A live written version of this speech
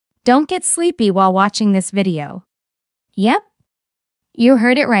Don't get sleepy while watching this video. Yep, you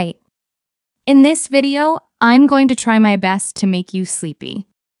heard it right. In this video, I'm going to try my best to make you sleepy.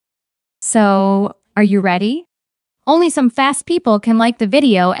 So, are you ready? Only some fast people can like the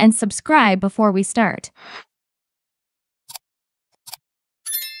video and subscribe before we start.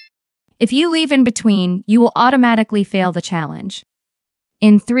 If you leave in between, you will automatically fail the challenge.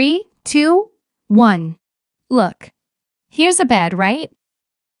 In 3, 2, 1. Look. Here's a bed, right?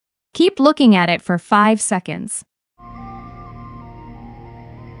 Keep looking at it for 5 seconds.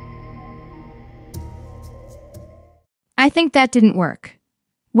 I think that didn't work.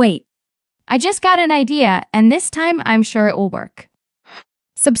 Wait. I just got an idea, and this time I'm sure it will work.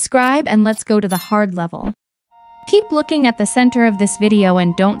 Subscribe and let's go to the hard level. Keep looking at the center of this video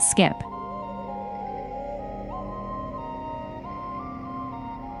and don't skip.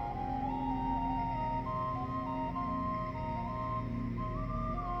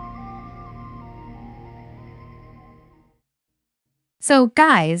 So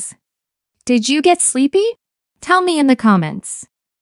guys, did you get sleepy? Tell me in the comments.